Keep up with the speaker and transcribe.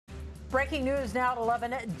Breaking news now at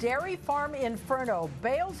 11. Dairy farm inferno.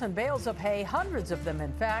 Bales and bales of hay, hundreds of them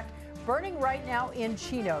in fact, burning right now in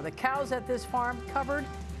Chino. The cows at this farm covered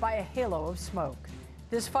by a halo of smoke.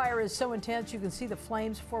 This fire is so intense you can see the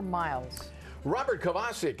flames for miles. Robert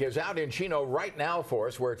Kovacik is out in Chino right now for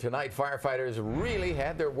us, where tonight firefighters really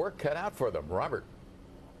had their work cut out for them. Robert.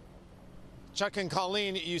 Chuck and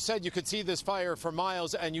Colleen, you said you could see this fire for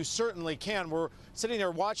miles, and you certainly can. We're sitting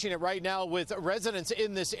there watching it right now with residents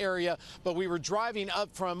in this area, but we were driving up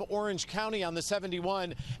from Orange County on the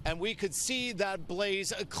 71, and we could see that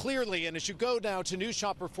blaze clearly. And as you go now to News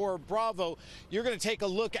Shopper 4 Bravo, you're going to take a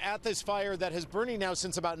look at this fire that has burning now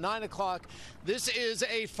since about 9 o'clock. This is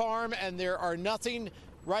a farm, and there are nothing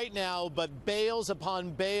right now but bales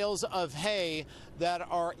upon bales of hay that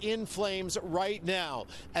are in flames right now.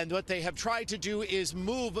 And what they have tried to do is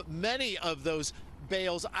move many of those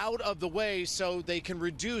bales out of the way so they can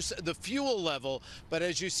reduce the fuel level. But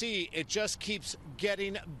as you see, it just keeps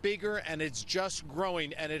getting bigger, and it's just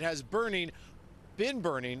growing, and it has been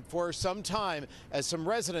burning for some time, as some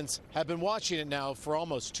residents have been watching it now for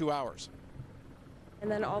almost 2 hours. And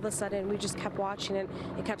then all of a sudden, we just kept watching it.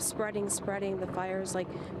 It kept spreading. The fire's like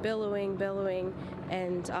billowing.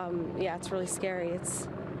 And yeah, it's really scary. It's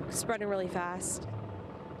spreading really fast.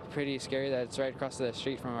 Pretty scary that it's right across the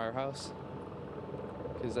street from our house.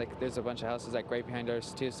 Because like there's a bunch of houses like right behind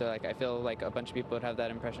ours too. So like I feel like a bunch of people would have that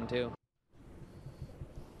impression too.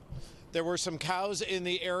 There were some cows in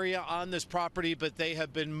the area on this property, but they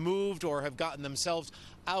have been moved or have gotten themselves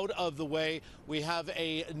out of the way. We have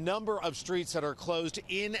a number of streets that are closed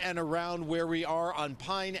in and around where we are on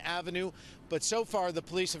Pine Avenue. But so far, the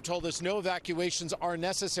police have told us no evacuations are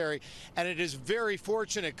necessary. And it is very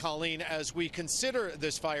fortunate, Colleen, as we consider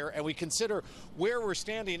this fire and we consider where we're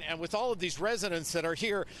standing, and with all of these residents that are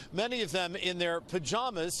here, many of them in their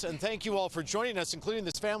pajamas. And thank you all for joining us, including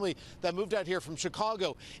this family that moved out here from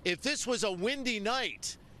Chicago. If this was a windy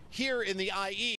night here in the IE,